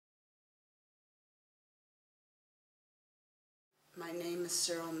My name is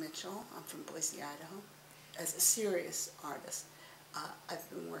Surel Mitchell. I'm from Boise, Idaho. As a serious artist, I've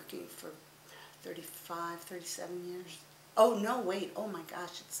been working for 35, 37 years. Oh, no, wait. Oh, my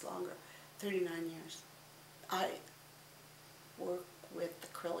gosh, it's longer. 39 years. I work with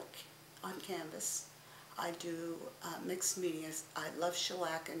acrylic on canvas. I do mixed medias. I love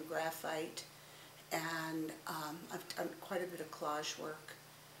shellac and graphite, and I've done quite a bit of collage work.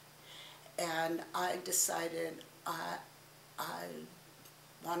 And I decided I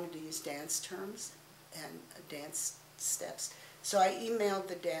wanted to use dance terms and dance steps. So I emailed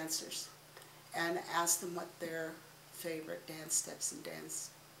the dancers and asked them what their favorite dance steps and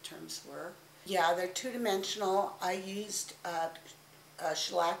dance terms were. Yeah, they're two-dimensional. I used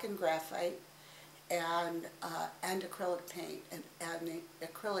shellac and graphite and acrylic paint, and the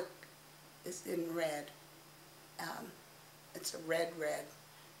acrylic is in red. It's a red.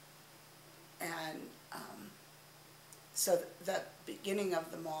 And so the beginning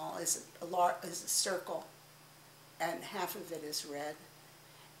of them all is a circle, and half of it is red,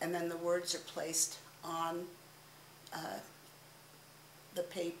 and then the words are placed on the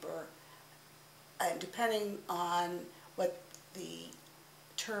paper, and depending on what the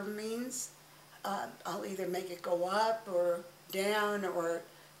term means, I'll either make it go up or down or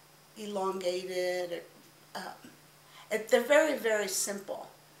elongated. They're very, very simple,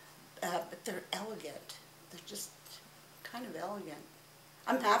 but they're elegant. They're just kind of elegant.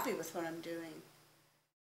 I'm happy with what I'm doing.